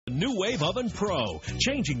Nuwave Oven Pro,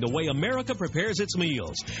 changing the way America prepares its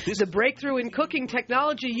meals. The breakthrough in cooking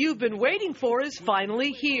technology you've been waiting for is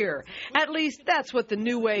finally here. At least that's what the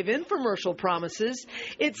Nuwave infomercial promises.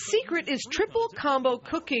 Its secret is triple combo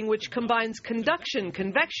cooking, which combines conduction,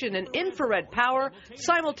 convection, and infrared power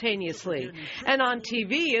simultaneously. And on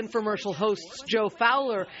TV, infomercial hosts Joe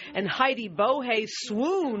Fowler and Heidi Bohe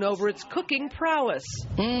swoon over its cooking prowess.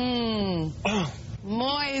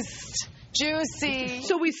 Moist. Juicy.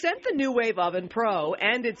 So we sent the Nuwave Oven Pro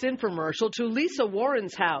and its infomercial to Lisa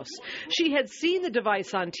Warren's house. She had seen the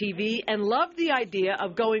device on TV and loved the idea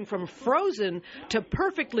of going from frozen to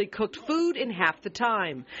perfectly cooked food in half the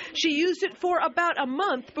time. She used it for about a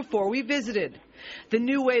month before we visited. The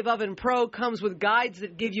Nuwave Oven Pro comes with guides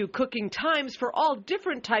that give you cooking times for all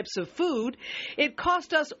different types of food. It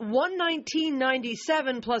cost us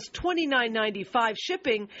 $119.97 plus $29.95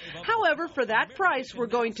 shipping. However, for that price, we're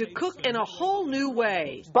going to cook in a whole new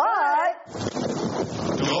way. But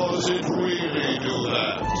does it really do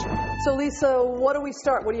that? So, Lisa, what do we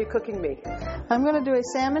start? What are you cooking me? I'm going to do a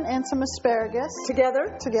salmon and some asparagus.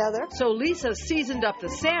 Together? Together. So Lisa seasoned up the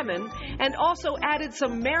salmon and also added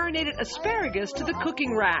some marinated asparagus to the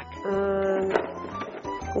cooking rack.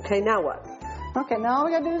 Okay, now what? Okay, now all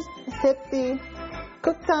we got to do is hit the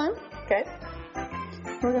cook time. Okay.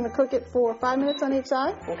 We're going to cook it for 5 minutes on each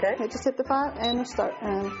side. Okay. Just hit the 5 and we'll start.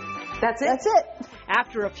 And that's it? That's it.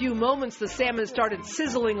 After a few moments, the salmon started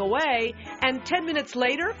sizzling away, and 10 minutes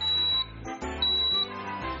later,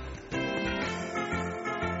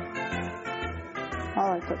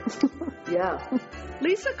 I like it. Yeah.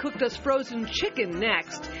 Lisa cooked us frozen chicken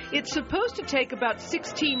next. It's supposed to take about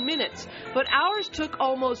 16 minutes, but ours took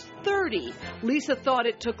almost 30. Lisa thought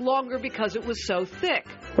it took longer because it was so thick.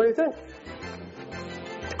 What do you think?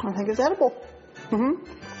 I think it's edible.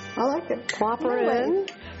 I like it. Plop her in.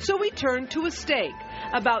 So we turned to a steak,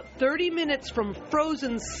 about 30 minutes from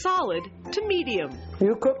frozen solid to medium.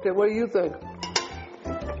 You cooked it. What do you think?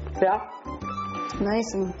 Yeah?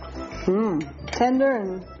 Nice and tender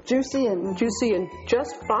and juicy and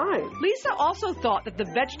just fine. Lisa also thought that the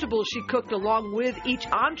vegetables she cooked along with each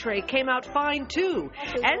entree came out fine too.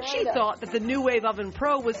 And she thought that the Nuwave Oven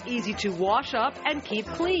Pro was easy to wash up and keep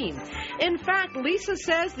clean. In fact, Lisa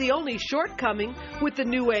says the only shortcoming with the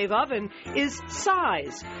Nuwave Oven is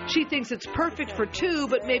size. She thinks it's perfect for 2,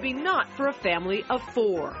 but maybe not for a family of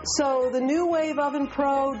 4. So the Nuwave Oven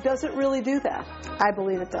Pro doesn't really do that. I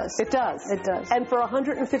believe it does. It does. It does. And for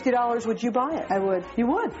 $150, would you buy it? I would. You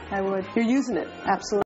would? I would. You're using it? Absolutely.